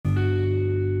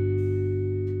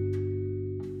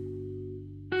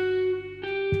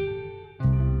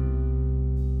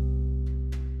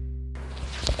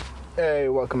Hey,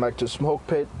 welcome back to Smoke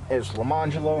Pit. It's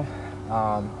Lemongello.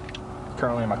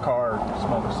 Currently in my car,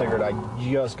 smoking a cigarette I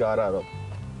just got out of.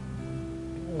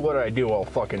 What did I do all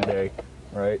fucking day,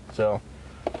 right? So,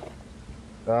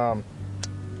 yeah.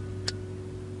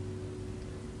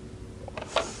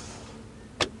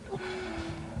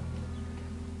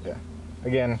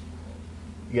 Again,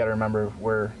 you gotta remember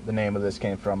where the name of this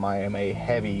came from. I am a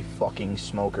heavy fucking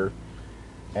smoker.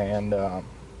 And,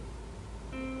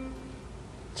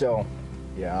 so,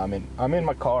 yeah, I'm in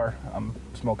my car. I'm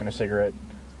smoking a cigarette.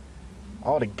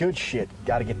 All the good shit.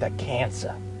 Gotta get that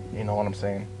cancer. You know what I'm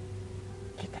saying?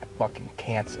 Get that fucking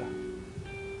cancer.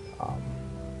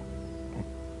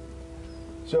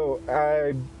 So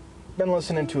I've been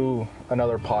listening to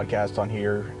another podcast on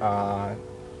here.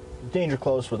 Danger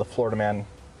Close with a Florida man.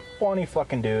 Funny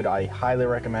fucking dude. I highly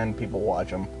recommend people watch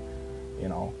him. You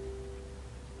know,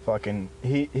 fucking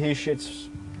his shit's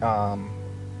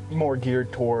more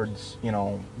geared towards, you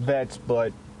know, vets,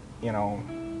 but, you know,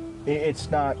 it's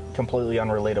not completely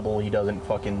unrelatable. He doesn't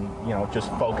fucking, you know, just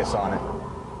focus on it.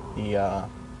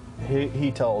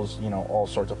 He tells, you know, all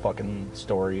sorts of fucking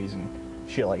stories and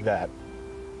shit like that.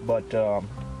 But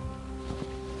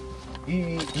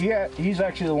he's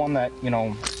actually the one that, you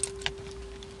know,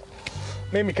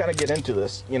 made me kind of get into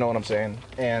this, you know what I'm saying?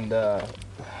 And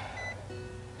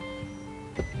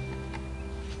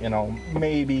you know,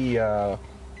 maybe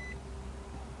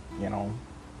you know,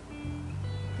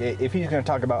 if he's gonna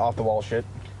talk about off the wall shit,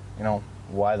 you know,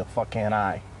 why the fuck can't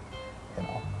I? You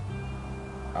know.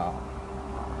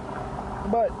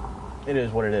 But it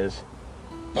is what it is.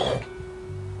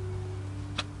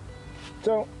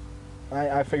 So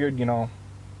I figured, you know,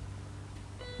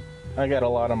 I got a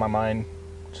lot on my mind,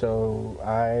 so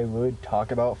I would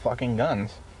talk about fucking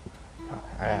guns.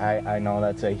 I know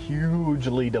that's a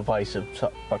hugely divisive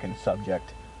fucking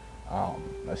subject,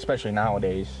 especially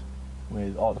nowadays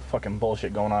with all the fucking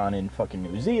bullshit going on in fucking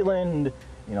New Zealand,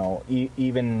 you know,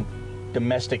 even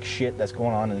domestic shit that's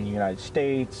going on in the United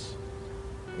States.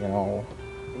 You know,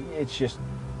 it's just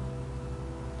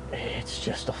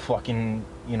a fucking,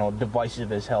 you know,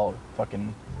 divisive as hell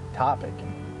fucking topic.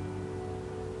 And,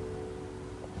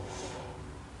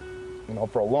 you know,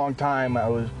 for a long time I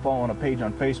was following a page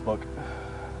on Facebook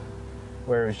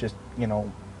where it's just, you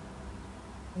know,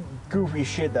 goofy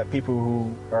shit that people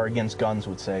who are against guns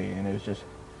would say, and it was just,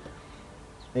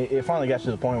 it finally got to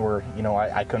the point where, you know,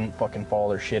 I couldn't fucking follow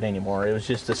their shit anymore. It was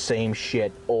just the same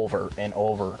shit over and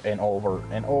over and over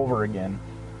and over again,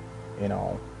 you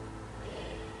know.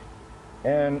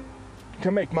 And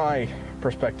to make my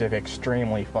perspective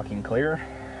extremely fucking clear,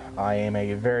 I am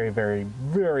a very, very,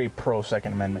 very pro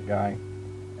Second Amendment guy,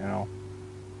 you know,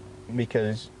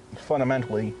 because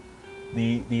fundamentally,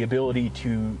 the ability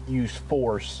to use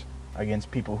force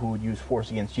against people who would use force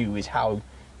against you is how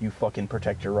you fucking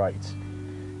protect your rights.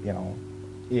 You know,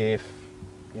 if,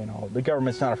 you know, the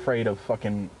government's not afraid of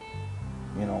fucking,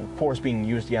 you know, force being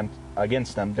used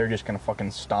against them, they're just gonna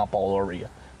fucking stomp all over you.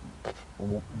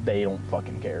 They don't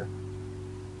fucking care.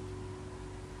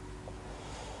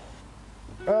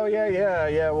 Oh,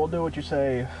 yeah, we'll do what you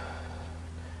say.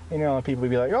 You know, people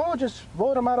would be like, oh, just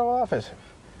vote him out of office.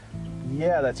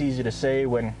 Yeah, that's easy to say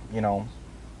when, you know,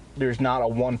 there's not a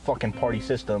one fucking party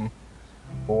system,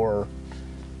 or,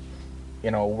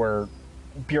 you know, where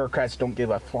bureaucrats don't give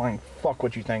a flying fuck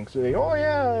what you think. So they, oh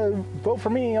yeah, vote for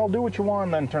me, I'll do what you want,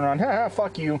 and then turn around, ha,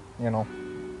 fuck you, you know.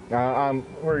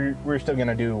 We're still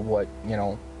gonna do what, you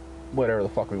know, whatever the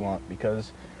fuck we want,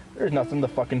 because there's nothing the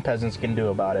fucking peasants can do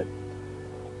about it.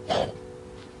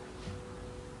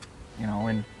 You know,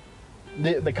 and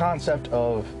the concept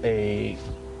of a,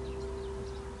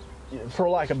 for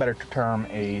lack of a better term,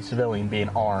 a civilian being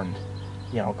armed,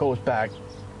 you know, goes back,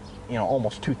 you know,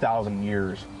 almost 2,000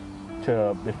 years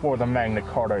to before the Magna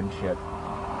Carta and shit.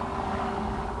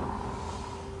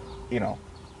 You know,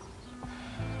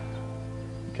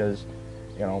 because,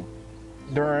 you know,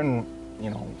 during,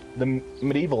 you know, the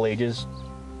medieval ages,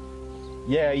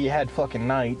 yeah, you had fucking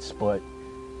knights, but,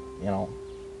 you know,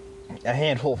 a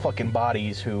handful of fucking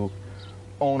bodies who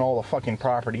own all the fucking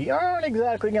property aren't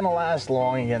exactly gonna last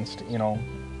long against, you know,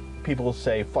 people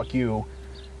say, fuck you,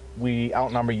 we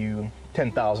outnumber you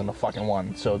 10,000 to fucking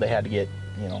 1, so they had to get,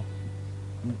 you know,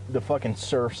 the fucking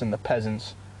serfs and the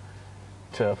peasants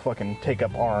to fucking take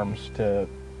up arms to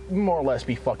more or less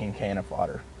be fucking cannon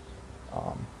fodder.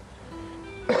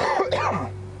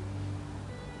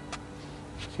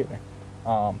 Excuse me.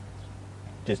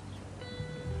 Just,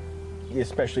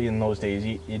 especially in those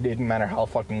days, it didn't matter how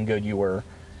fucking good you were.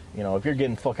 You know, if you're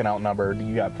getting fucking outnumbered,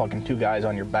 you got fucking 2 guys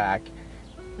on your back,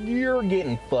 you're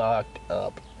getting fucked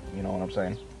up. You know what I'm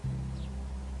saying?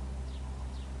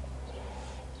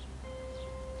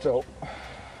 So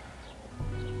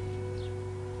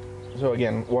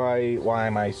again, why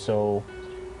am I so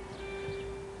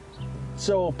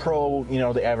pro,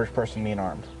 the average person being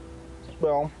armed?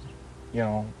 Well,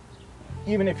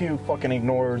 even if you fucking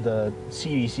ignore the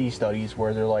CDC studies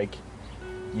where they're like,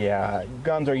 yeah,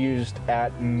 guns are used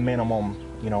at minimum,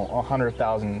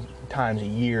 100,000 times a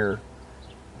year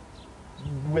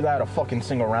without a fucking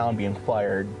single round being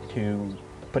fired to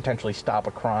potentially stop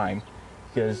a crime.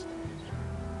 Because,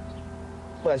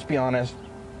 let's be honest,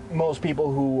 most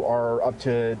people who are up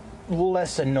to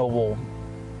less than noble,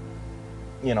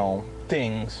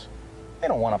 things, they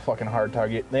don't want a fucking hard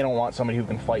target. They don't want somebody who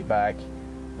can fight back.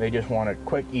 They just want a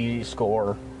quick, easy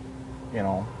score,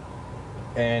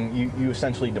 and you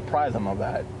essentially deprive them of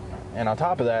that. And on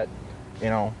top of that,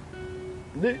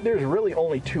 there's really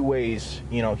only two ways,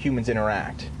 humans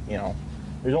interact,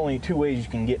 There's only two ways you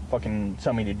can get fucking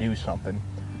somebody to do something.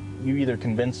 You either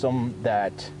convince them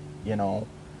that,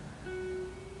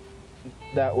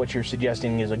 that what you're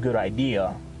suggesting is a good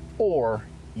idea, or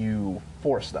you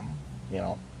force them,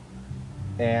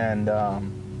 And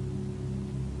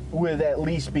with at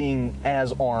least being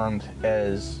as armed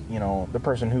as, the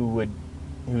person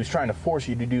who's trying to force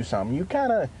you to do something, you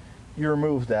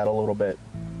remove that a little bit,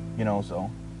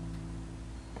 so.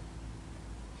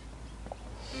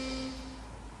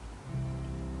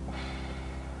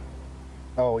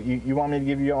 Oh, you want me to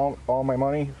give you all my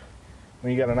money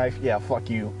when you got a knife? Yeah, fuck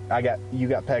you. You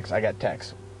got pecs, I got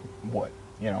techs. What?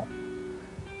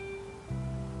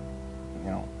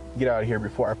 Get out of here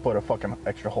before I put a fucking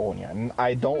extra hole in you. And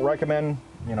I don't recommend,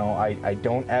 I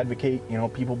don't advocate,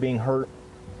 people being hurt.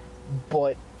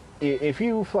 But if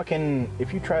you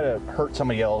try to hurt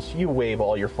somebody else, you waive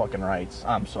all your fucking rights.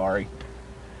 I'm sorry.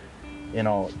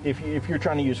 If you're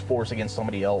trying to use force against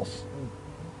somebody else,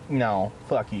 no,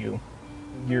 fuck you.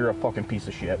 You're a fucking piece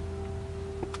of shit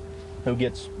who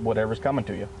gets whatever's coming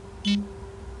to you.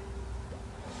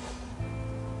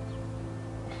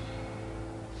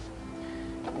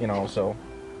 So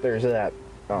there's that.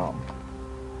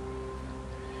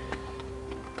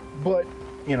 But,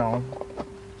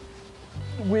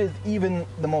 with even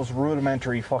the most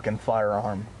rudimentary fucking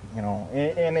firearm,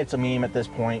 and it's a meme at this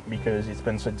point because it's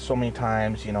been said so many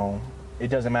times, it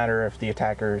doesn't matter if the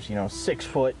attacker's, 6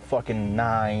 foot fucking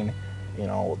 9,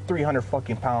 300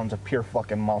 fucking pounds of pure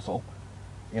fucking muscle.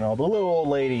 The little old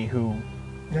lady who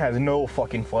has no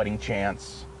fucking fighting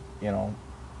chance,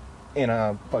 in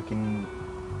a fucking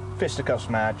fisticuffs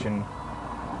match, and,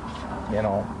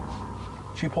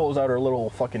 she pulls out her little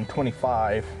fucking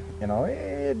 25,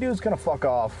 dude's gonna fuck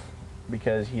off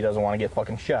because he doesn't want to get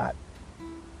fucking shot,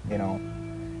 I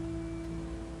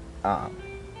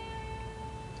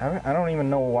don't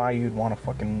even know why you'd want to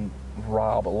fucking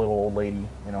rob a little old lady,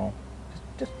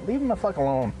 just leave him the fuck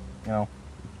alone,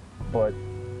 but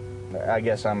I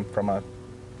guess I'm from a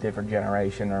different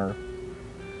generation, or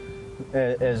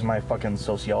as my fucking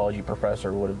sociology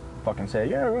professor would have fucking said,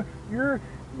 yeah,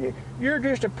 you're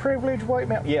just a privileged white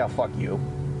man. Yeah, fuck you.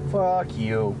 Fuck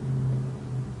you.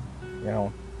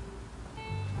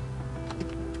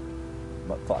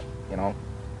 But fuck,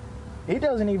 it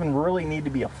doesn't even really need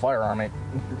to be a firearm.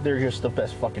 They're just the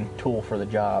best fucking tool for the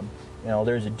job.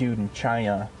 There's a dude in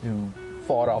China who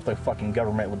fought off the fucking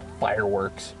government with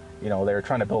fireworks. They were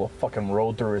trying to build a fucking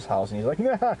road through his house, and he's like,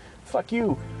 nah, fuck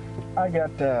you. I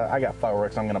got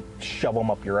fireworks. I'm gonna shove them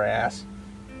up your ass.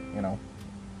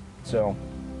 So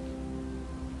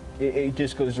it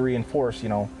just goes to reinforce,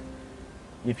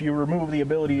 if you remove the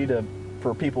ability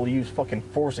for people to use fucking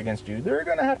force against you, they're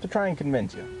gonna have to try and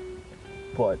convince you.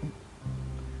 But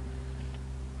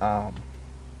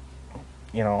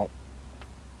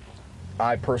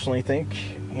I personally think,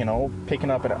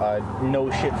 picking up a no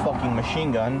shit fucking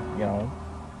machine gun,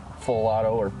 full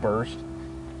auto or burst,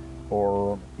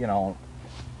 or,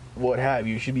 what have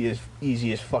you, should be as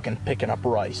easy as fucking picking up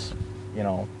rice,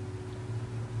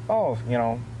 Oh,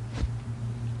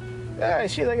 I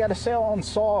see they got a sale on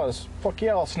saws. Fuck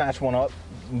yeah, I'll snatch one up.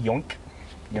 Yoink.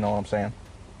 You know what I'm saying?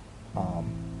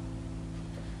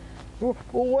 Well,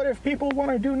 what if people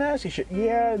want to do nasty shit?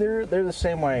 Yeah, they're the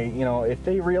same way. If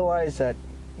they realize that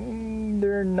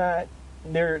they're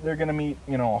gonna meet,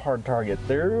 a hard target,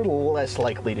 they're less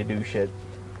likely to do shit.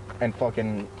 And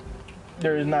fucking,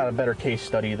 there's not a better case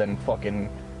study than fucking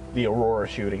the Aurora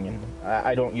shooting. And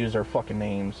I don't use their fucking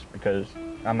names because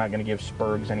I'm not gonna give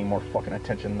Spurgs any more fucking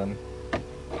attention than.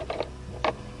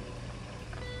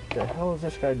 What the hell is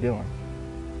this guy doing?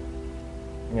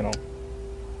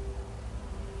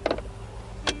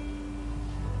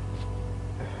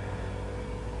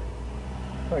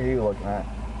 What are you looking at?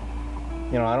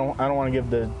 I don't want to give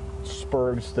the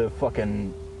Spurgs the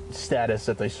fucking status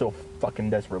that they so fucking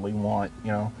desperately want,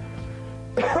 you know.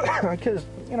 Because,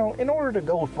 you know, in order to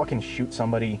go fucking shoot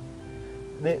somebody,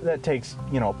 that takes,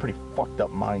 you know, a pretty fucked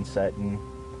up mindset, and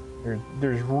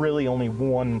there's really only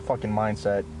one fucking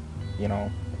mindset, you know.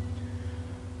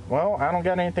 Well, I don't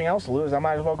got anything else to lose. I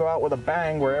might as well go out with a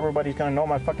bang where everybody's gonna know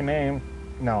my fucking name.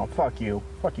 No, fuck you.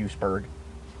 Fuck you, Spurg.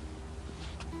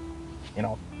 You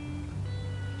know.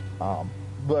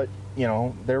 But, you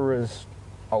know, there was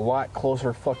a lot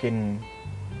closer fucking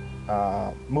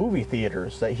movie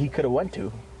theaters that he could have went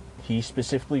to. He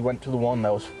specifically went to the one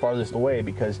that was farthest away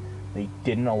because they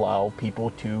didn't allow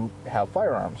people to have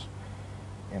firearms.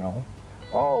 You know.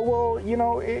 Oh, well, you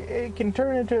know, it can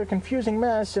turn into a confusing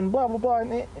mess and blah, blah, blah.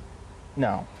 And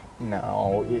no.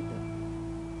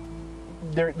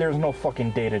 There's no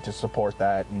fucking data to support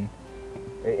that. And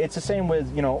it's the same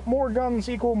with, you know, more guns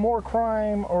equal more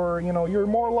crime, or, you know, you're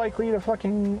more likely to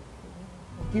fucking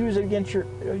use a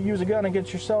gun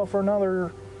against yourself or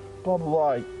another, blah,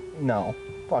 blah, blah. No.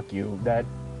 Fuck you. That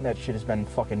shit has been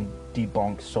fucking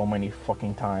debunked so many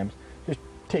fucking times. Just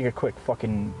take a quick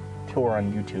fucking tour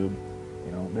on YouTube.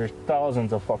 You know, there's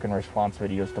thousands of fucking response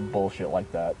videos to bullshit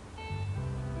like that.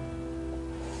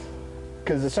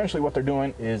 Because essentially what they're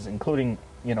doing is including,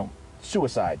 you know,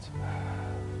 suicides.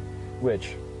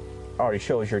 Which already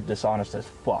shows you're dishonest as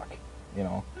fuck, you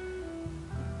know.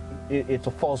 It's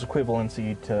a false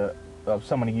equivalency of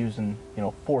somebody using, you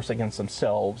know, force against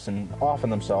themselves and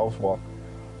often themselves. Well,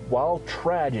 while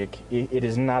tragic, it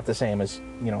is not the same as,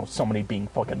 you know, somebody being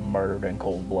fucking murdered in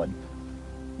cold blood.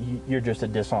 You're just a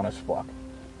dishonest fuck.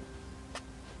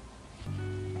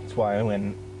 That's why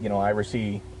when, you know, I ever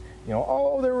see, you know,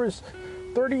 oh, there was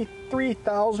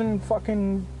 33,000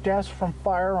 fucking deaths from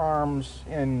firearms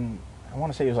in, I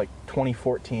want to say it was like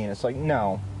 2014. It's like,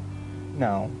 no.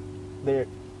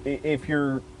 If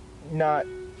you're not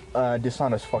a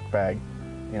dishonest fuckbag,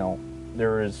 you know,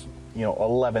 there is, you know,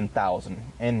 11,000.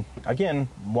 And again,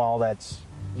 while that's,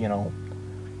 you know,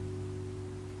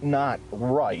 not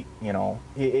right, you know,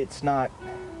 it's not,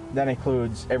 that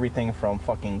includes everything from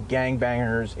fucking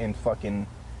gangbangers in fucking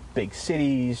big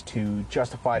cities to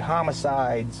justified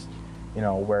homicides, you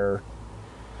know, where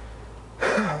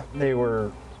they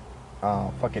were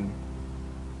fucking,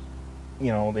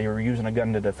 you know, they were using a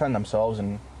gun to defend themselves,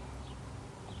 and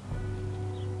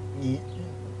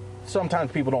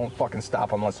sometimes people don't fucking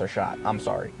stop unless they're shot. I'm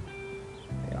sorry.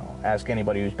 You know, ask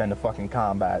anybody who's been to fucking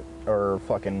combat or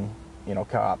fucking, you know,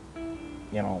 cop.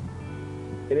 You know,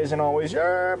 it isn't always,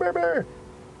 a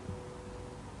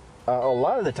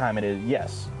lot of the time it is,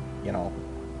 yes. You know,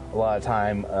 a lot of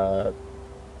time,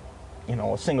 you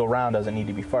know, a single round doesn't need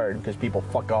to be fired because people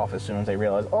fuck off as soon as they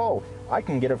realize, oh, I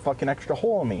can get a fucking extra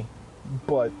hole in me.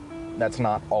 But that's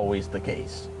not always the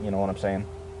case. You know what I'm saying?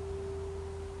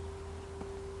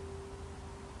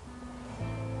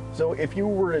 So if you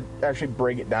were to actually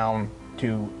break it down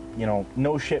to, you know,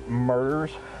 no shit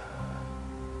murders,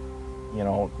 you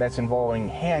know, that's involving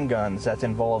handguns, that's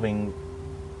involving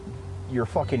your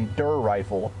fucking Dur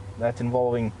rifle, that's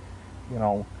involving, you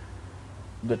know,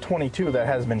 the 22 that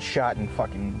hasn't been shot in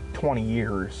fucking 20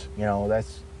 years, you know,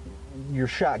 that's your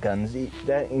shotguns,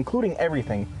 that including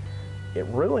everything, it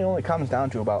really only comes down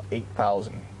to about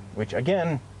 8,000, which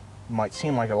again, might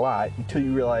seem like a lot until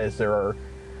you realize there are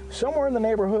somewhere in the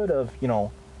neighborhood of, you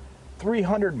know,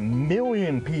 300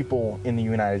 million people in the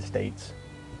United States,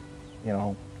 you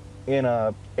know, in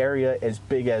a area as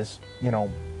big as, you know,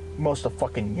 most of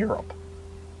fucking Europe.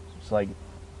 It's like,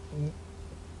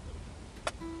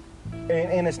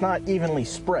 and it's not evenly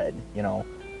spread, you know.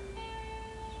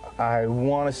 I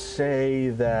want to say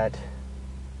that,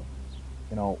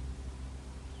 you know,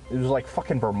 it was like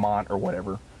fucking Vermont or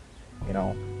whatever, you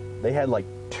know, they had like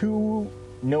 2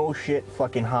 no shit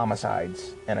fucking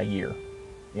homicides in a year,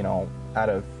 you know, out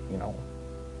of, you know,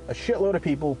 a shitload of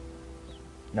people.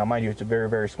 Now, mind you, it's a very,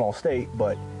 very small state,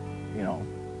 but, you know,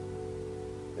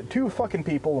 2 fucking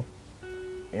people,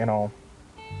 you know,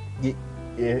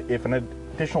 if an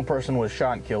additional person was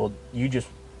shot and killed, you just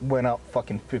went up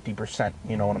fucking 50%,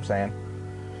 you know what I'm saying?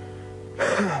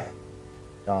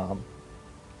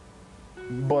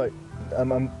 But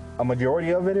a majority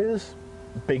of it is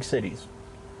big cities,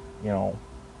 you know,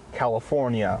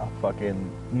 California,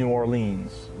 fucking New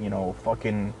Orleans, you know,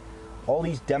 fucking all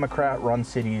these Democrat-run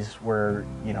cities where,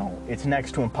 you know, it's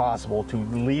next to impossible to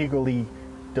legally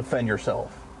defend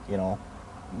yourself, you know.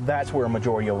 That's where a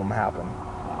majority of them happen,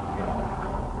 you know.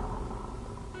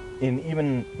 And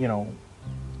even, you know,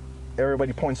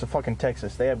 everybody points to fucking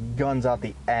Texas. They have guns out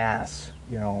the ass,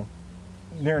 you know.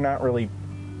 They're not really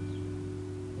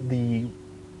the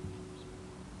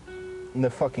the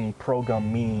fucking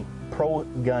pro-gun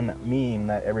meme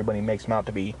that everybody makes them out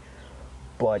to be.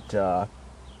 But,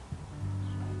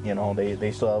 you know,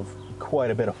 they still have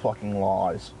quite a bit of fucking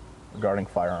laws regarding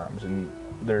firearms. And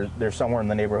they're somewhere in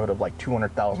the neighborhood of like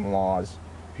 200,000 laws.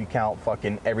 If you count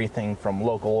fucking everything from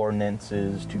local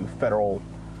ordinances to federal,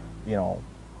 you know,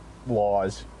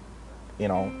 laws, you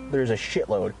know, there's a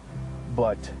shitload.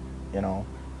 But, you know,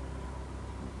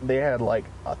 they had like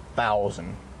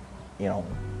 1,000, you know,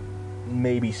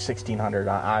 maybe 1,600.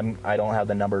 I don't have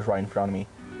the numbers right in front of me,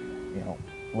 you know,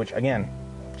 which again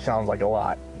sounds like a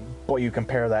lot. But you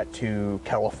compare that to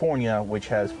California, which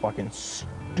has fucking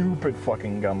stupid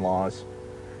fucking gun laws,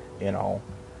 you know,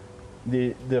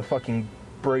 the fucking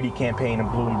Brady campaign and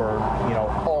Bloomberg, you know,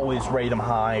 always rate them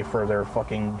high for their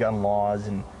fucking gun laws,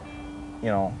 and you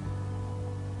know,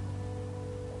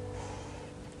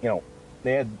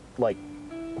 they had like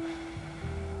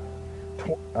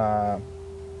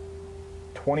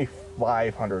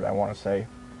 2,500, I want to say,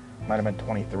 might have been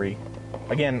 23.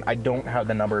 Again, I don't have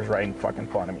the numbers right in fucking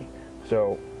front of me,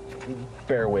 so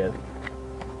bear with.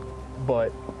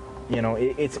 But you know,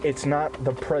 it's not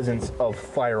the presence of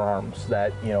firearms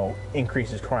that, you know,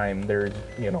 increases crime. There's,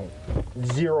 you know,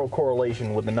 zero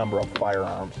correlation with the number of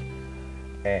firearms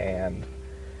and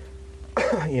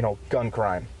you know, gun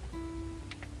crime.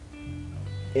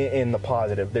 In the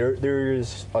positive, there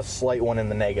is a slight one in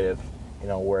the negative, you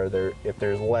know, where if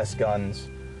there's less guns,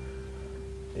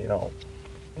 you know,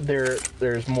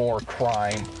 there's more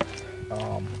crime.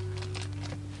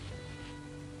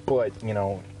 But you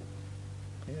know,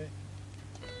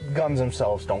 guns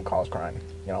themselves don't cause crime.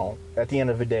 You know, at the end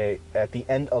of the day,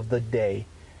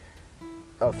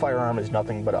 a firearm is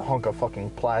nothing but a hunk of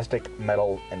fucking plastic,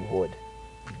 metal, and wood.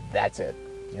 That's it.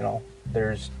 You know,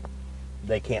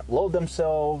 they can't load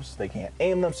themselves, they can't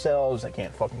aim themselves, they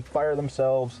can't fucking fire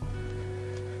themselves.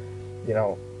 You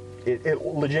know, it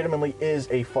legitimately is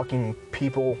a fucking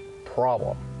people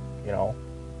problem, you know.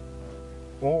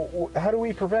 Well, how do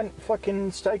we prevent fucking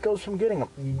psychos from getting them?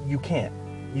 You can't.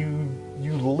 You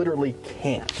literally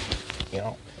can't, you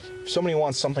know. If somebody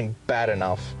wants something bad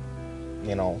enough,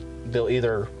 you know, they'll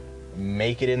either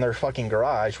make it in their fucking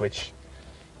garage, which,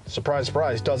 surprise,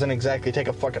 surprise, doesn't exactly take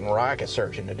a fucking rocket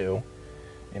surgeon to do.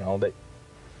 You know,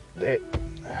 it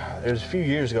was a few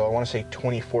years ago, I want to say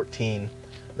 2014,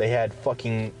 they had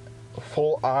fucking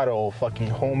full auto fucking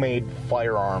homemade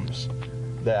firearms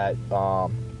that the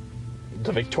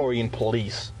Victorian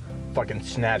police fucking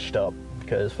snatched up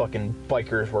because fucking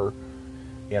bikers were,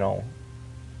 you know,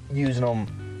 using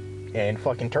them in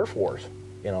fucking turf wars,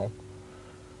 you know.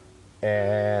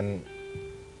 And,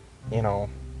 you know,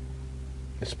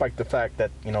 despite the fact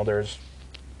that, you know, there's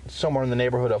somewhere in the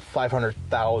neighborhood of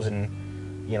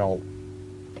 500,000, you know,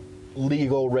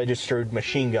 legal registered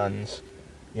machine guns,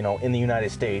 you know, in the United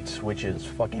States, which is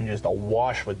fucking just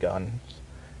awash with guns.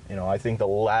 You know, I think the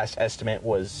last estimate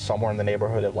was somewhere in the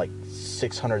neighborhood of like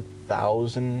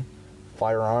 600,000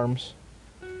 firearms,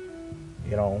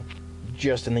 you know,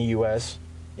 just in the U.S.,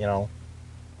 you know.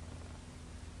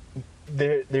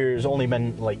 There's only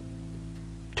been like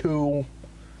 2,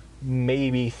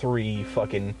 maybe 3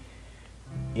 fucking,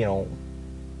 you know,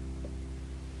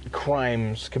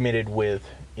 crimes committed with,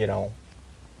 you know,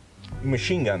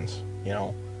 machine guns, you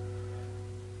know,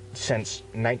 since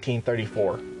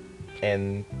 1934.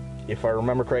 And if I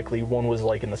remember correctly, one was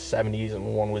like in the 70s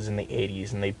and one was in the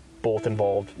 80s, and they both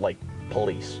involved like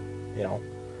police, you know.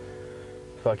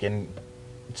 Fucking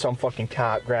some fucking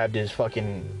cop grabbed his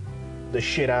fucking the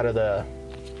shit out of the,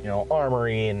 you know,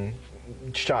 armory and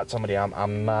shot somebody.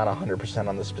 I'm not 100%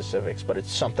 on the specifics, but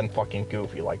it's something fucking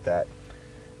goofy like that,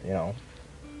 you know.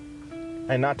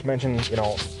 And not to mention, you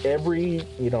know, every,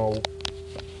 you know,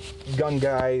 gun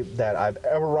guy that I've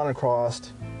ever run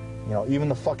across, you know, even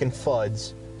the fucking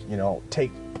FUDs, you know,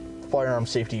 take firearm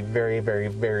safety very, very,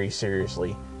 very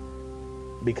seriously.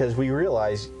 Because we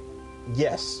realize,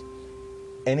 yes,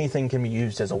 anything can be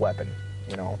used as a weapon,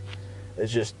 you know.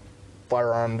 It's just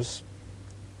firearms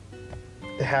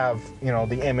have, you know,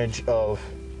 the image of,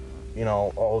 you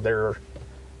know, oh, they're,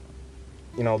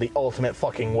 you know, the ultimate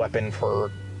fucking weapon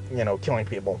for, you know, killing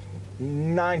people.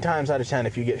 9 times out of 10,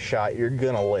 if you get shot, you're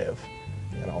gonna live,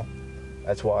 you know.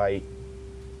 That's why,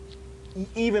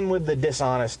 even with the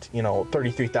dishonest, you know,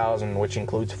 33,000, which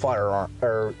includes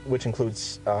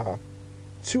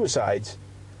suicides,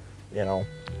 you know,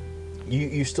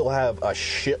 you still have a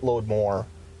shitload more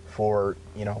for,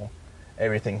 you know,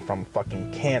 everything from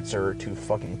fucking cancer to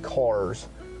fucking cars.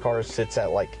 Cars sits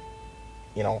at like,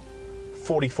 you know,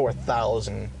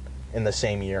 44,000 in the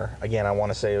same year. Again, I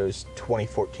want to say it was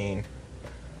 2014.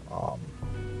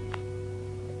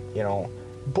 You know,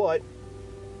 but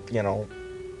you know,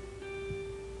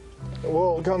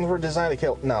 well, guns were designed to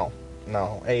kill. No.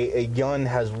 A gun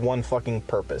has one fucking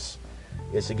purpose.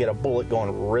 It's to get a bullet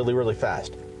going really, really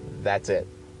fast. That's it,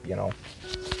 you know.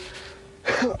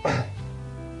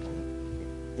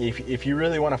 If you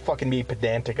really want to fucking be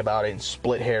pedantic about it and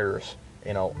split hairs,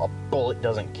 you know, a bullet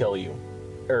doesn't kill you.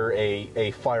 Or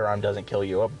a firearm doesn't kill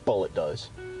you. A bullet does.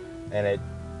 And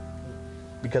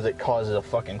because it causes a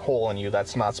fucking hole in you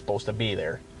that's not supposed to be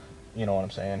there. You know what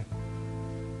I'm saying?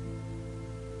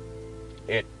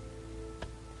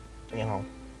 You know,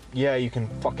 yeah, you can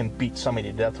fucking beat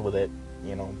somebody to death with it,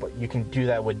 you know, but you can do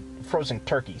that with frozen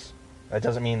turkeys. That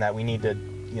doesn't mean that we need to,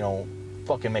 you know,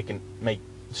 fucking make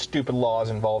stupid laws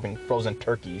involving frozen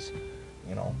turkeys,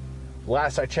 you know.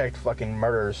 Last I checked, fucking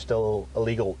murder is still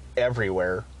illegal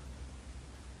everywhere.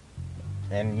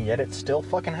 And yet it still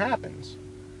fucking happens,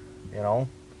 you know.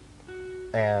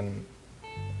 And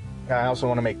I also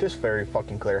want to make this very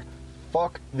fucking clear.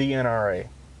 Fuck the NRA.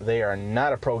 They are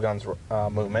not a pro-guns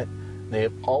movement. They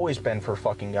have always been for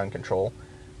fucking gun control.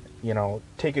 You know,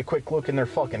 take a quick look in their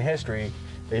fucking history.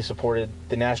 They supported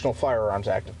the National Firearms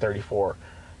Act of 34.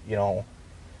 You know,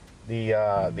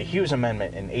 the Hughes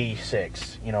Amendment in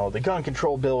 86. You know, the gun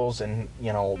control bills in,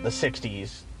 you know, the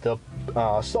 60s. The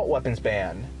assault weapons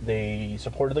ban. They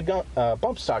supported the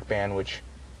bump stock ban, which,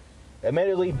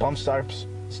 admittedly, bump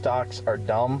stocks are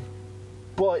dumb.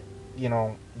 But, you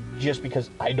know, just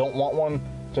because I don't want one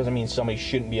doesn't mean somebody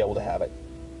shouldn't be able to have it.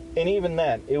 And even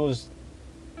that, it was,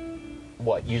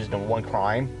 used in one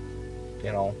crime?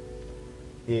 You know,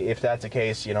 if that's the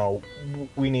case, you know,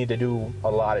 we need to do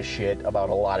a lot of shit about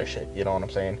a lot of shit, you know what I'm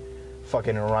saying?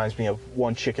 Fucking reminds me of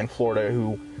one chick in Florida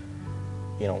who,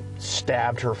 you know,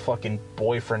 stabbed her fucking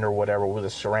boyfriend or whatever with a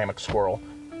ceramic squirrel.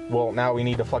 Well, now we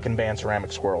need to fucking ban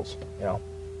ceramic squirrels, you know?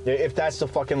 If that's the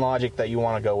fucking logic that you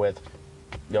want to go with,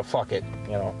 you know, fuck it,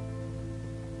 you know?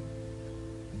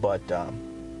 But,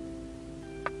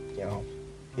 you know,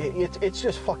 it's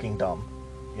just fucking dumb,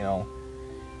 you know?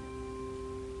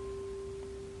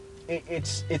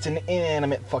 It's an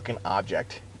inanimate fucking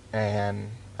object. And,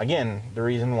 again, the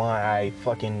reason why I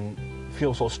fucking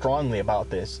feel so strongly about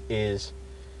this is,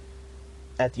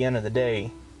 at the end of the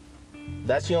day,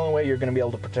 that's the only way you're going to be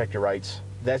able to protect your rights.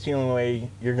 That's the only way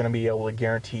you're going to be able to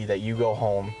guarantee that you go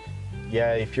home.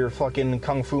 Yeah, if you're fucking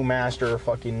kung fu master,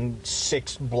 fucking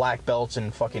 6 black belts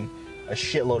and fucking a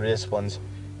shitload of disciplines,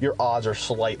 your odds are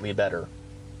slightly better.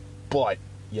 But,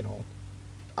 you know,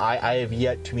 I have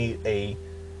yet to meet a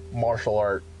martial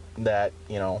art that,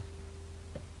 you know,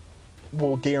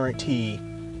 will guarantee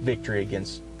victory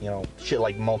against, you know, shit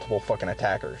like multiple fucking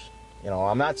attackers. You know,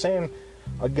 I'm not saying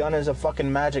a gun is a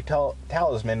fucking magic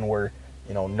talisman where,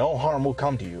 you know, no harm will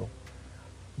come to you.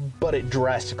 But it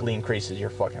drastically increases your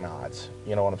fucking odds.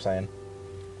 You know what I'm saying?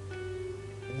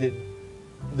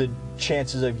 The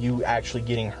chances of you actually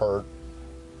getting hurt,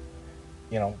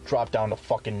 you know, drop down to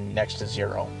fucking next to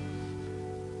zero.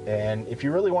 And if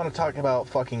you really want to talk about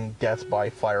fucking death by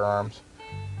firearms,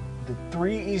 the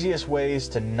 3 easiest ways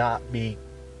to not be,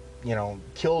 you know,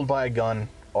 killed by a gun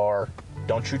are: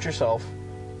 don't shoot yourself,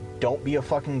 don't be a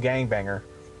fucking gangbanger,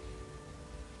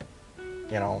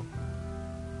 you know,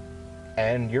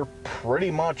 and you're pretty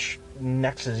much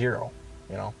next to zero,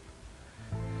 you know.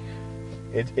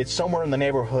 It's somewhere in the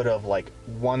neighborhood of like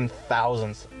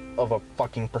 1/1000th of a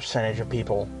fucking percentage of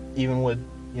people, even with,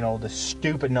 you know, the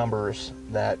stupid numbers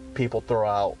that people throw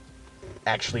out,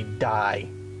 actually die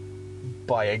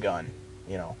by a gun,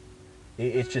 you know.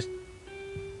 It's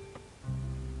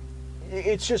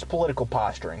just political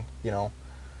posturing, you know.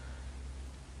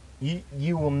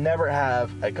 You will never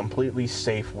have a completely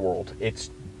safe world. It's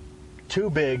too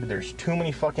big, there's too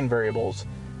many fucking variables.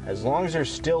 As long as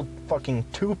there's still fucking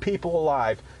 2 people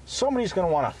alive, somebody's gonna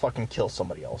want to fucking kill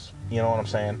somebody else. You know what I'm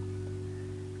saying?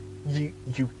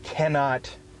 You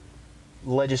cannot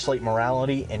legislate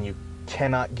morality, and you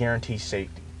cannot guarantee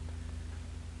safety.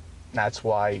 That's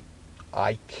why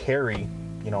I carry,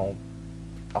 you know,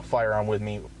 a firearm with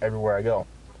me everywhere I go.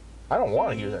 I don't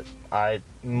want to use it. I'd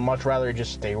much rather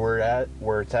just stay where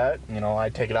it's at. You know, I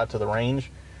take it out to the range.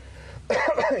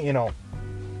 You know,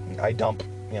 I dump,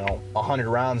 you know, 100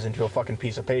 rounds into a fucking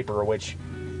piece of paper, which,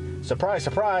 surprise,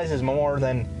 surprise, is more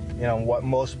than, you know, what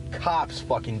most cops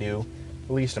fucking do,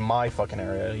 at least in my fucking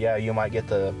area. Yeah, you might get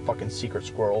the fucking secret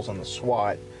squirrels and the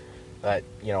SWAT that,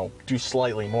 you know, do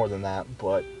slightly more than that,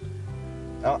 but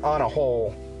on a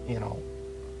whole, you know,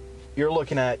 you're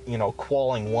looking at, you know,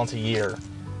 qualling once a year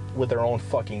with their own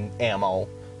fucking ammo,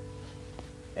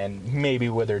 and maybe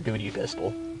with their duty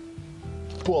pistol.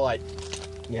 But,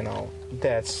 you know,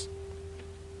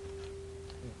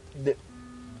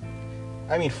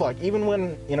 I mean, fuck, even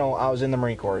when, you know, I was in the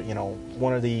Marine Corps, you know,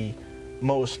 one of the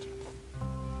most,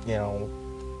 you know,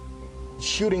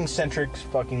 shooting-centric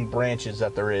fucking branches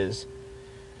that there is,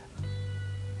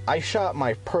 I shot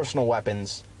my personal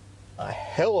weapons a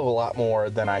hell of a lot more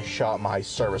than I shot my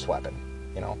service weapon,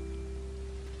 you know.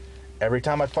 Every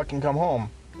time I fucking come home,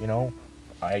 you know,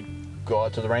 I go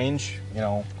out to the range, you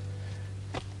know,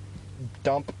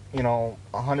 dump, you know,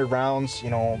 100 rounds, you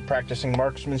know, practicing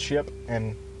marksmanship,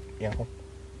 and, you know,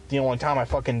 the only time I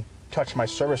fucking touched my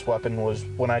service weapon was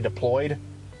when I deployed,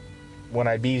 when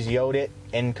I BZO'd it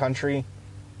in country,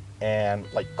 and,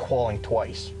 like, qualling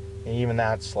twice. And even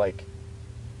that's, like,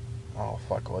 oh,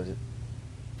 fuck, was it?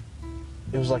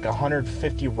 It was, like,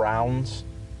 150 rounds,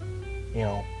 you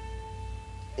know.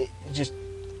 It just,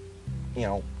 you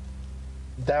know,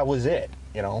 that was it,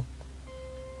 you know.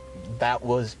 That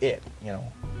was it, you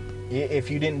know.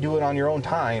 If you didn't do it on your own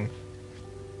time,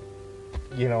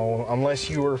 you know, unless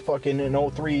you were fucking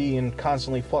in 03 and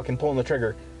constantly fucking pulling the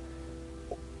trigger,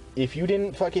 if you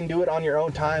didn't fucking do it on your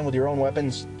own time with your own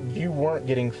weapons, you weren't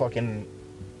getting fucking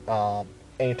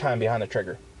any time behind the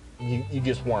trigger. You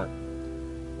just weren't.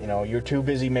 You know, you're too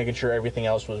busy making sure everything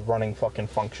else was running fucking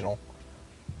functional.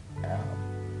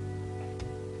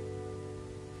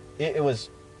 It was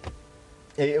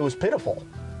pitiful,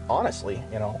 honestly,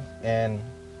 you know. And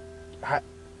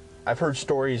I've heard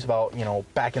stories about, you know,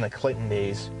 back in the Clinton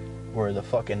days where the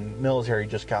fucking military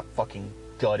just got fucking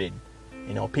gutted.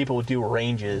 You know, people would do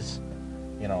ranges,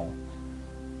 you know,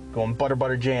 going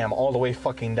butter jam all the way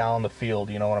fucking down the field,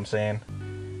 you know what I'm saying?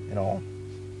 You know,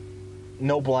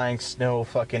 no blanks, no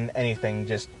fucking anything,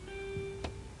 just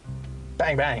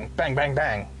bang, bang, bang, bang,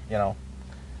 bang, you know.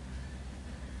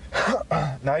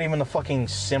 Not even the fucking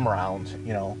sim round,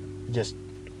 you know, just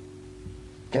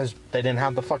because they didn't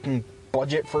have the fucking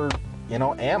budget for, you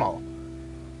know, ammo.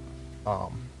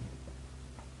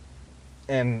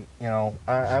 And, you know,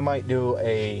 I might do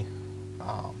an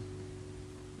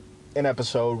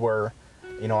episode where,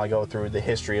 you know, I go through the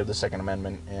history of the Second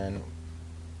Amendment, and,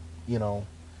 you know,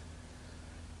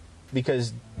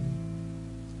 because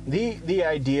the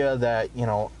idea that, you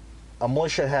know, a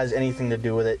militia has anything to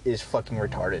do with it is fucking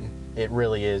retarded. It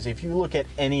really is. If you look at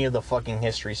any of the fucking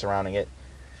history surrounding it,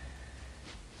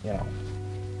 you know,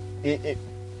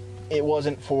 it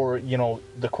wasn't for, you know,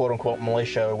 the quote-unquote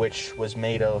militia, which was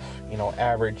made of, you know,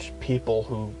 average people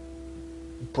who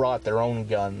brought their own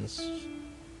guns.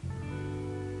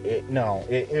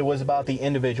 It was about the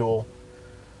individual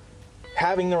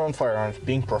having their own firearms,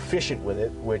 being proficient with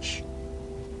it, which,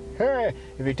 hey,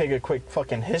 if you take a quick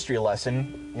fucking history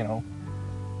lesson, you know,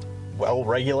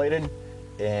 well-regulated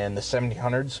in the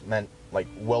 1700s meant, like,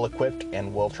 well-equipped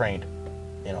and well-trained,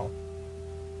 you know,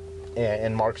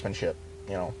 and marksmanship,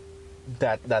 you know.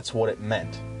 That's what it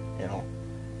meant, you know.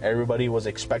 Everybody was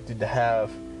expected to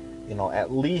have, you know,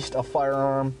 at least a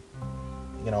firearm.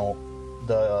 You know,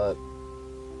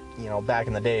 back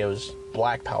in the day it was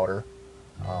black powder,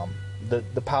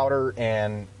 the powder,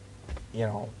 and, you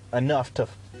know, enough,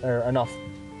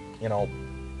 you know,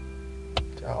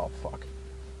 oh fuck,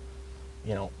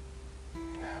 you know,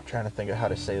 I'm trying to think of how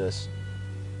to say this.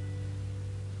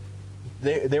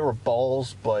 They were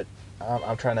balls, but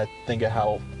I'm trying to think of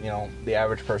how, you know, the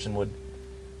average person would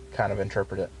kind of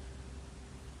interpret it.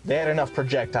 They had enough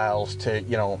projectiles to,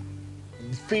 you know,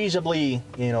 feasibly,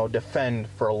 you know, defend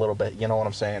for a little bit, you know what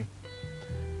I'm saying?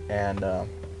 And,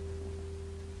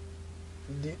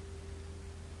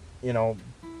 you know,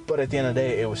 but at the end of the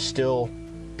day, it was still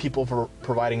people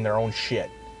providing their own shit,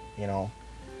 you know,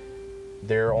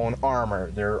 their own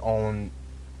armor, their own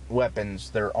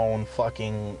weapons, their own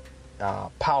fucking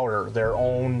powder, their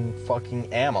own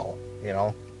fucking ammo, you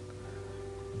know.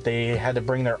 They had to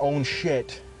bring their own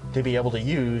shit to be able to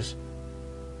use,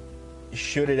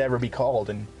 should it ever be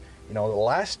called. And, you know, the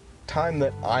last time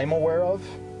that I'm aware of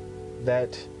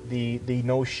that the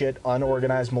no shit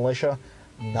unorganized militia,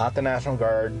 not the National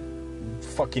Guard,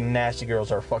 fucking nasty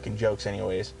girls are fucking jokes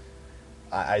anyways.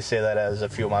 I say that as a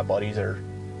few of my buddies are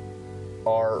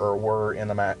or were in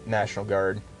the National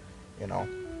Guard, you know.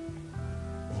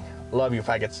 Love you,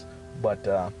 faggots.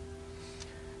 But,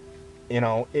 you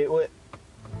know, it would,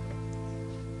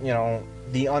 you know,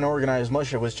 the unorganized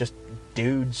militia was just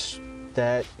dudes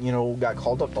that, you know, got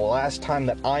called up. The last time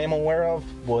that I am aware of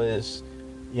was,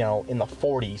 you know, in the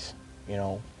 40s, you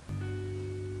know.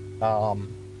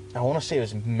 I want to say it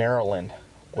was Maryland,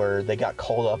 where they got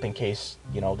called up in case,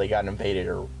 you know, they got invaded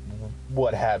or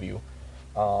what have you.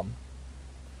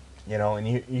 You know, and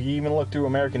you even look through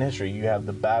American history, you have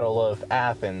the Battle of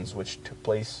Athens, which took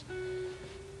place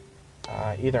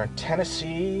either in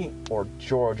Tennessee or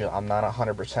Georgia. I'm not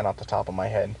 100% off the top of my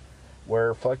head,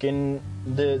 where fucking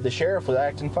the sheriff was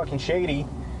acting fucking shady,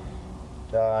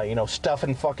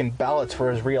 stuffing fucking ballots for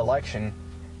his re-election,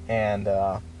 and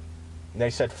they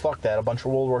said fuck that. A bunch of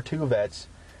World War II vets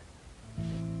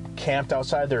camped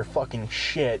outside their fucking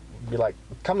shit, be like,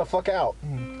 come the fuck out.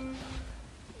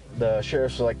 The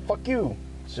sheriffs were like, fuck you.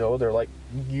 So they're like,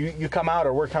 you come out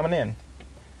or we're coming in.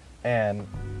 And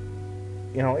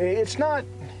it's not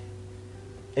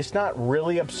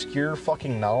really obscure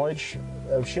fucking knowledge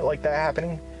of shit like that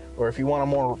happening. Or if you want a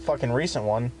more fucking recent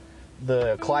one,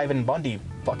 the Clive and Bundy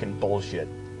fucking bullshit.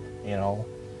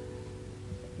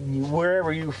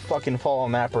 Wherever you fucking fall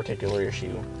on that particular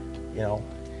issue,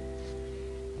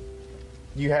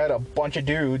 you had a bunch of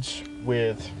dudes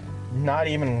with not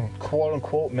even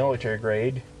quote-unquote military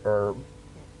grade, or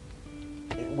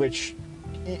which,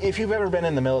 if you've ever been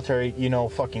in the military,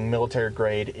 fucking military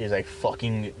grade is a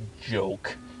fucking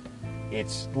joke.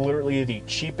 It's literally the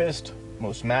cheapest,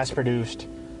 most mass-produced,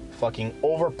 fucking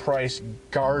overpriced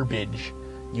garbage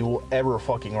you will ever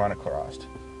fucking run across.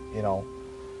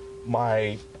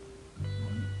 My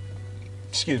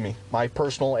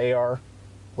personal AR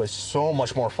was so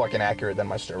much more fucking accurate than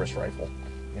my service rifle,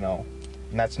 and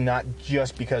that's not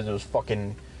just because it was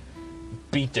fucking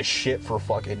beat to shit for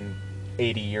fucking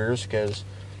 80 years, because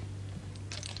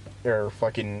they're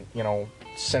fucking,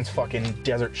 since fucking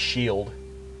Desert Shield,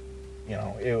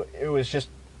 it was just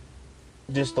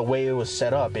the way it was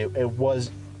set up. It was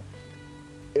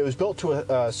built to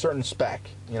a certain spec,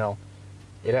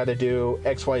 it had to do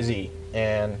XYZ,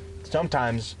 and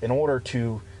sometimes in order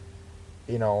to,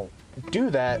 do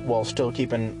that while still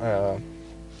keeping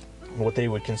what they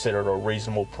would consider a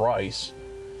reasonable price,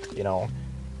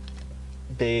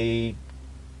 they,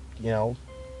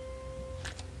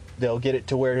 they'll get it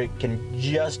to where it can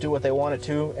just do what they want it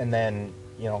to, and then,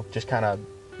 just kind of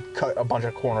cut a bunch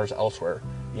of corners elsewhere.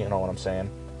 You know what I'm saying?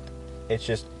 It's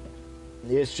just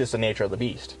the nature of the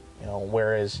beast.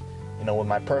 Whereas, with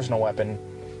my personal weapon,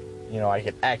 I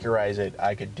could accurize it.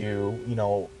 I could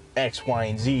do, X, Y,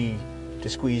 and Z to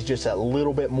squeeze just that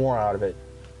little bit more out of it.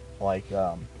 Like,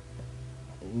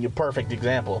 perfect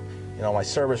example, my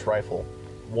service rifle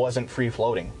wasn't free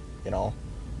floating,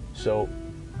 so,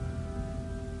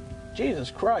 Jesus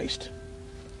Christ,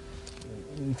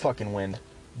 fucking wind.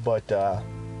 But,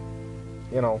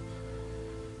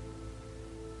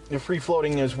 the free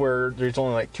floating is where there's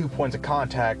only like 2 points of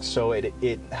contact, so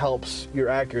it helps your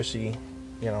accuracy,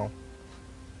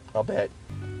 a bit.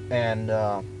 And,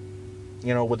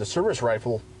 with the service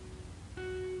rifle,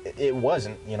 it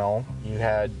wasn't, you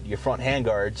had your front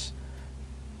handguards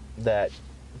that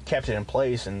kept it in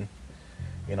place, and,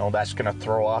 that's going to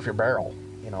throw off your barrel,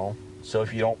 so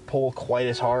if you don't pull quite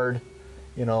as hard,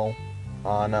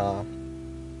 on,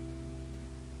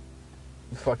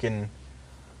 fucking,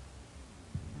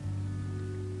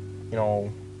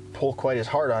 pull quite as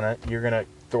hard on it, you're going to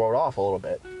throw it off a little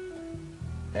bit.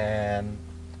 And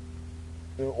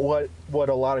what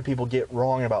a lot of people get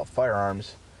wrong about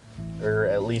firearms, or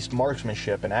at least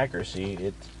marksmanship and accuracy,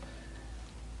 it's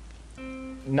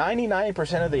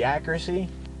 99% of the accuracy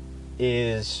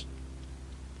is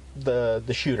the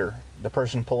shooter, the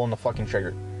person pulling the fucking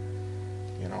trigger.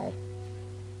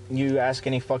 You ask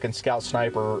any fucking scout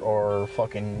sniper or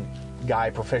fucking guy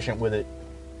proficient with it,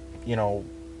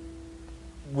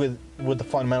 with the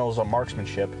fundamentals of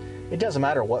marksmanship, it doesn't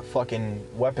matter what fucking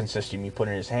weapon system you put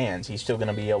in his hands, he's still going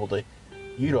to be able to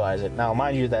utilize it. Now,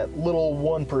 mind you, that little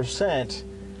 1%,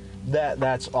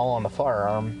 that's all on the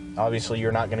firearm. Obviously,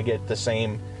 you're not going to get the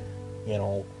same,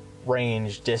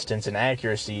 range, distance, and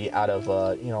accuracy out of,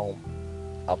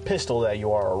 a pistol that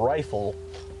you are a rifle.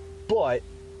 But,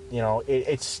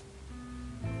 it's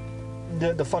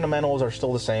the fundamentals are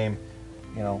still the same,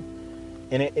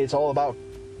 and it's all about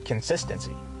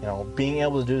consistency. Being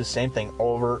able to do the same thing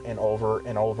over and over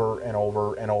and over and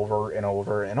over and over and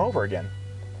over and over again.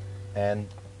 And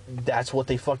that's what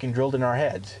they fucking drilled in our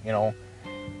heads.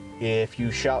 If you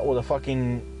shot with a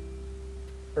fucking,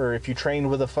 or if you trained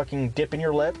with a fucking dip in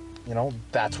your lip,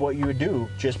 that's what you would do,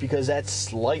 just because that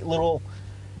slight little,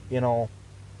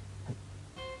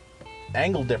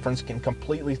 angle difference can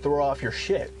completely throw off your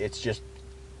shit. It's just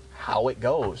how it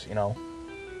goes,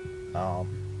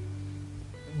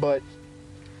 but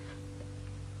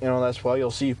that's why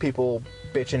you'll see people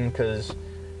bitching because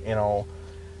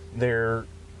their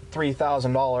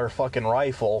 $3,000 fucking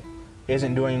rifle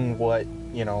isn't doing what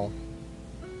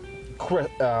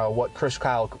what Chris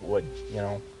Kyle would.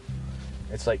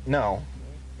 It's like, no,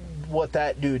 what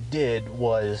that dude did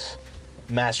was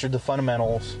mastered the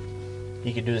fundamentals.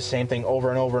 He could do the same thing over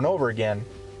and over and over again,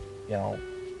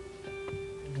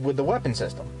 with the weapon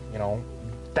system.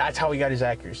 That's how he got his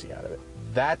accuracy out of it.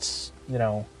 That's, you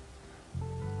know,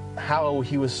 how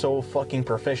he was so fucking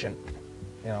proficient,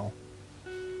 you know.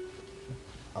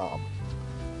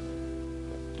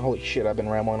 Holy shit, I've been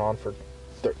rambling on for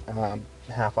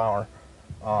half hour.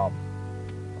 I'll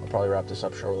probably wrap this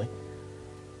up shortly.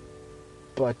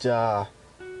 But, yeah,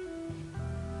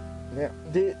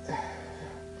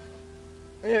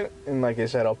 and like I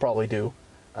said, I'll probably do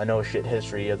a no shit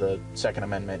history of the Second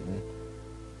Amendment and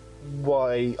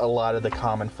why a lot of the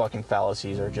common fucking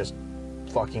fallacies are just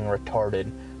fucking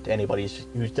retarded to anybody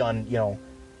who's done, you know,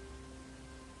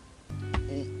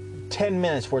 10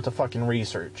 minutes worth of fucking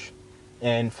research.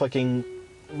 And fucking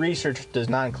research does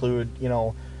not include, you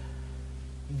know,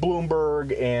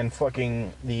 Bloomberg and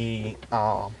fucking the,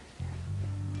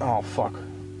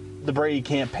 the Brady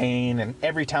campaign and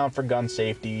every town for gun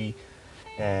safety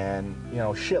and, you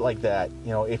know, shit like that.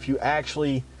 You know, if you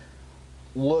actually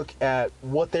look at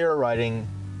what they were writing,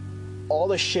 all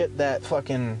the shit that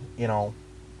fucking, you know,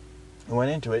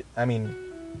 went into it. I mean,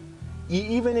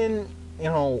 even in, you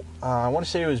know, I want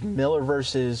to say it was Miller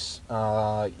versus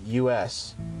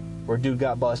U.S., where dude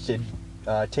got busted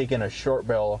taking a short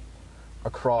barrel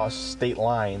across state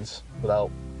lines without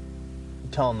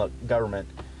telling the government.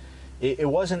 It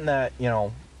wasn't that, you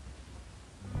know,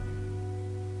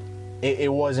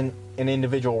 it wasn't an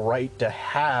individual right to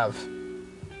have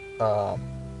a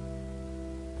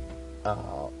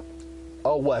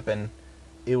weapon.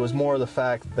 It was more the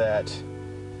fact that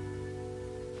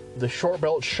the short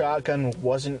barreled shotgun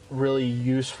wasn't really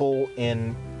useful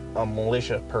in a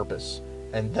militia purpose,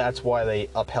 and that's why they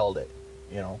upheld it.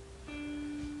 You know,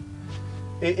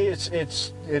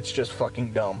 it's just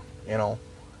fucking dumb. You know,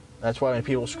 that's why when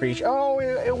people screech, "Oh,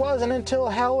 it wasn't until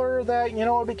Heller that, you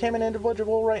know, it became an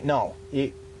individual right." No,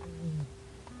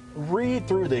 read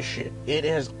through this shit. It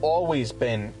has always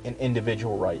been an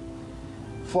individual right.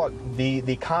 Fuck,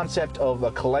 the concept of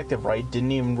a collective right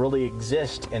didn't even really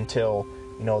exist until,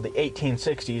 you know, the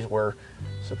 1860s, where,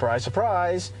 surprise,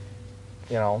 surprise,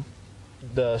 you know,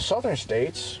 the southern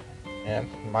states, and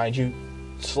mind you,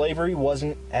 slavery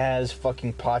wasn't as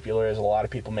fucking popular as a lot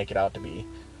of people make it out to be.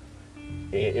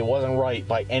 It wasn't right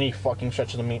by any fucking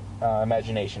stretch of the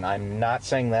imagination. I'm not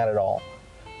saying that at all.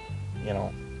 You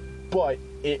know, but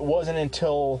it wasn't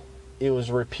until it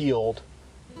was repealed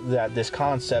that this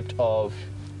concept of,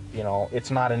 you know,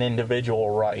 it's not an individual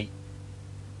right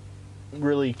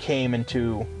really came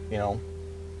into, you know,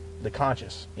 the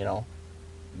conscious, you know,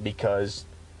 because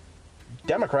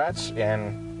Democrats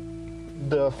and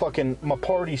the fucking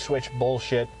party switch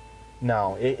bullshit,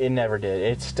 no, it never did.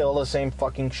 It's still the same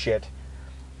fucking shit,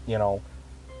 you know.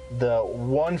 The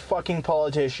one fucking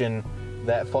politician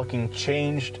that fucking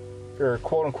changed, or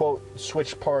quote unquote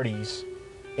switched parties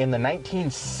in the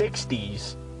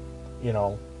 1960s, you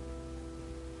know,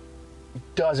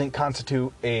 doesn't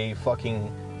constitute a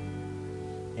fucking,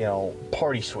 you know,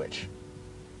 party switch.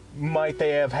 Might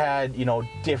they have had, you know,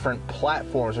 different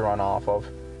platforms to run off of?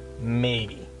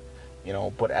 Maybe. You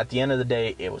know, but at the end of the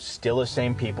day, it was still the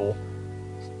same people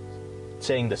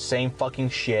saying the same fucking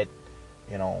shit.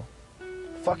 You know,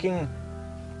 fucking,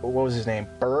 what was his name?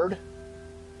 Bird?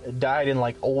 Died in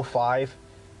like 05.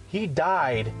 He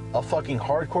died a fucking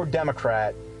hardcore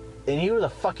Democrat, and he was a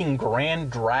fucking Grand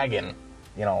Dragon.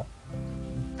 You know,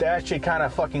 that should kind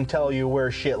of fucking tell you where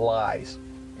shit lies.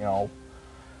 You know,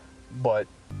 but,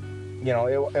 you know,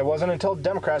 it wasn't until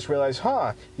Democrats realized,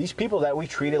 these people that we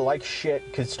treated like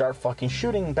shit could start fucking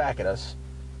shooting back at us.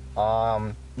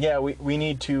 Yeah, we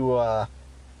need to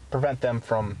prevent them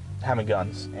from having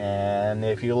guns. And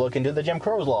if you look into the Jim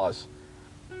Crow laws,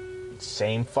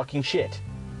 same fucking shit.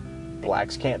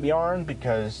 Blacks can't be armed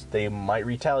because they might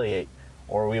retaliate,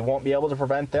 or we won't be able to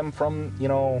prevent them from, you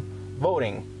know,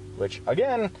 voting. Which,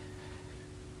 again,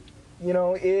 you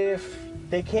know, if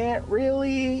they can't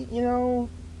really, you know,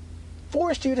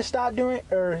 force you to stop doing,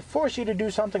 or force you to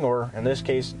do something, or in this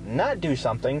case, not do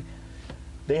something,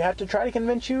 they have to try to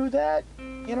convince you that,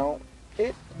 you know,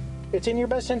 it's in your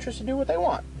best interest to do what they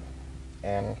want.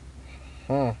 And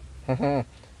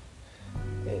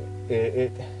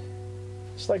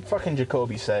it's like fucking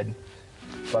Jacoby said,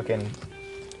 fucking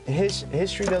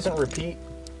history doesn't repeat,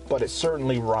 but it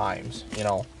certainly rhymes. You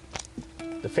know,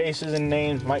 the faces and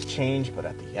names might change, but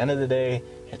at the end of the day,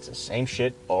 it's the same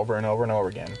shit over and over and over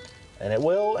again. And it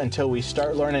will until we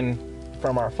start learning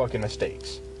from our fucking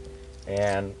mistakes.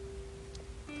 And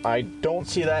I don't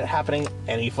see that happening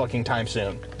any fucking time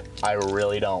soon. I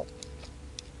really don't.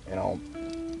 You know.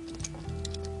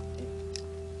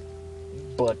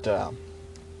 But,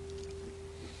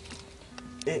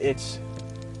 it's,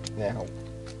 you know,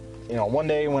 you know, one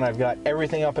day when I've got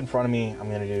everything up in front of me, I'm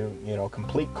going to do, you know,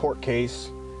 complete court case.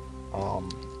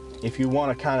 If you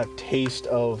want a kind of taste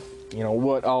of, you know,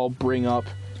 what I'll bring up,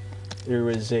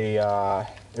 there's a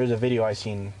video I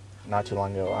seen not too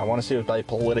long ago. I want to say it was by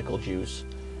Political Juice.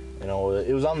 You know,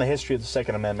 it was on the history of the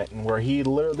Second Amendment, and where he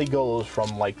literally goes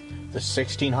from like the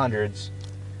 1600s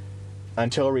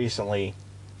until recently,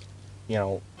 you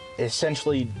know,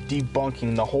 essentially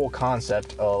debunking the whole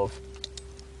concept of,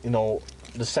 you know,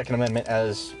 the Second Amendment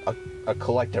as a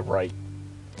collective right,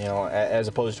 you know, as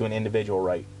opposed to an individual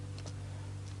right.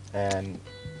 And,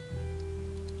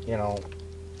 you know,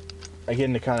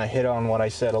 again, to kind of hit on what I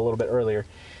said a little bit earlier,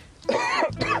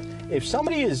 if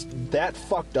somebody is that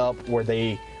fucked up where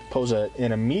they pose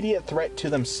an immediate threat to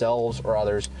themselves or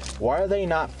others, why are they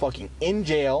not fucking in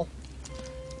jail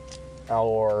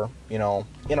or, you know,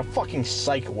 in a fucking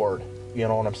psych ward? You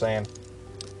know what I'm saying?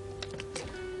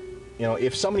 You know,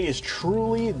 if somebody is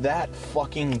truly that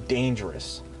fucking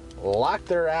dangerous, lock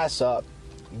their ass up,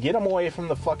 get them away from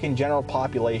the fucking general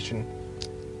population.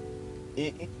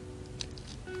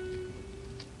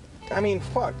 I mean,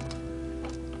 fuck.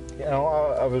 You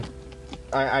know,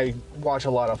 I watch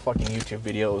a lot of fucking YouTube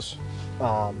videos,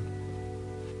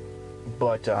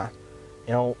 but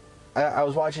you know, I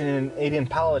was watching an Aiden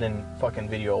Paladin fucking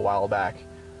video a while back,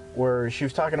 where she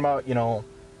was talking about, you know,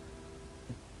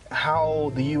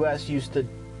 how the U.S. used to,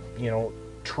 you know,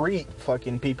 treat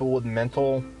fucking people with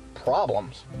mental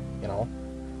problems, you know,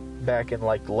 back in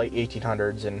like the late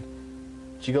 1800s, and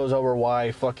she goes over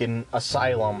why fucking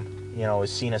asylum, you know,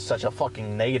 is seen as such a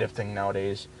fucking negative thing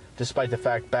nowadays, despite the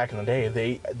fact back in the day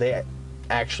they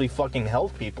actually fucking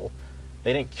helped people.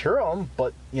 They didn't cure them,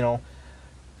 but, you know,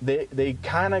 they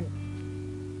kind of,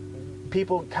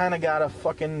 people kind of gotta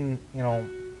fucking, you know,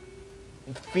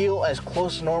 feel as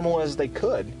close to normal as they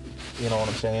could, you know what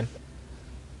I'm saying?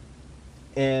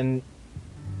 And,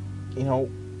 you know,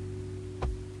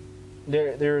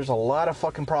 there's a lot of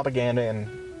fucking propaganda and,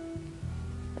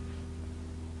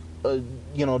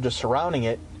 you know, just surrounding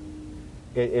it.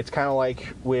 It's kind of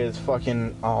like with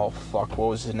fucking, oh fuck, what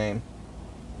was his name?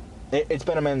 It's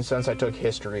been a minute since I took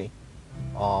history.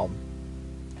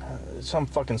 Some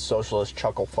fucking socialist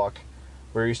chuckle fuck,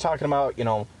 where he's talking about, you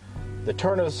know, the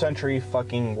turn of the century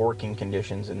fucking working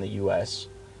conditions in the U.S.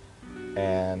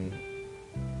 and,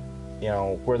 you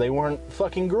know, where they weren't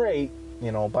fucking great,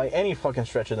 you know, by any fucking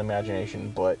stretch of the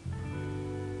imagination, but,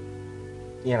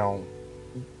 you know,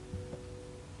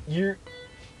 you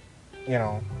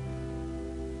know,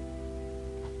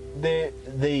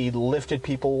 they lifted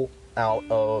people out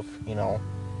of, you know,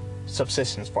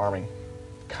 subsistence farming,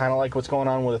 kind of like what's going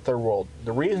on with the third world.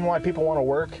 The reason why people want to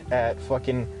work at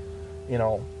fucking, you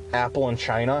know, Apple in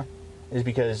China is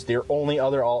because their only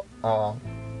other, you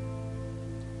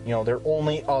know, their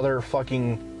only other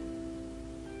fucking,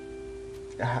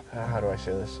 how do I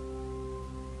say this?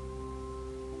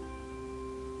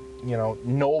 You know,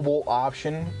 noble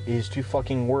option is to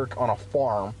fucking work on a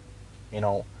farm, you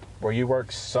know, where you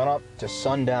work sun up to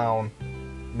sundown,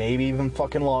 maybe even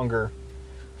fucking longer,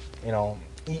 you know,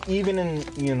 even in,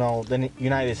 you know, the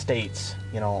United States,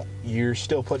 you know, you're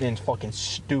still putting in fucking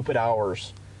stupid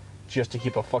hours just to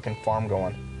keep a fucking farm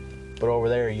going. But over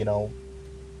there, you know,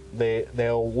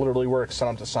 they'll literally work sun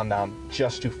up to sundown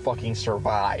just to fucking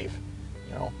survive.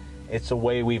 You know, it's the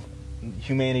way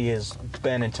humanity has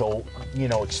been until, you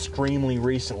know, extremely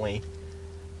recently.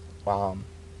 You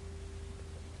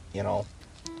know,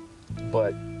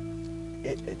 but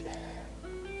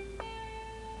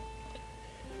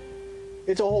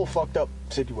it's a whole fucked up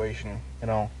situation, you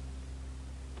know.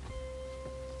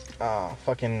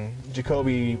 Fucking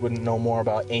Jacoby wouldn't know more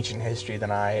about ancient history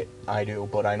than I do,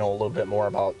 but I know a little bit more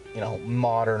about, you know,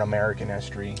 modern American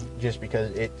history, just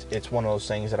because it's one of those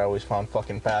things that I always found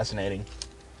fucking fascinating,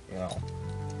 you know.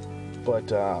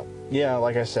 But yeah,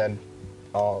 like I said,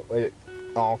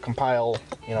 I'll compile,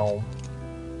 you know,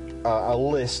 a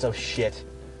list of shit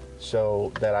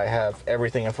so that I have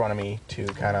everything in front of me to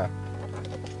kind of,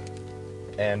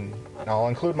 and I'll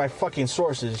include my fucking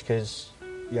sources, because,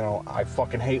 you know, I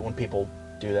fucking hate when people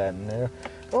do that, and they're,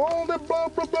 oh, blah, blah,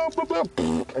 blah, blah,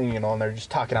 blah, and, you know, and they're just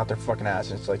talking out their fucking ass,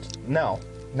 and it's like, no,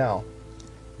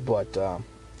 but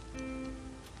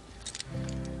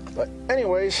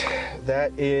anyways,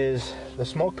 that is the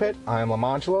Smoke Pit. I am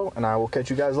Lemongello, and I will catch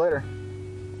you guys later.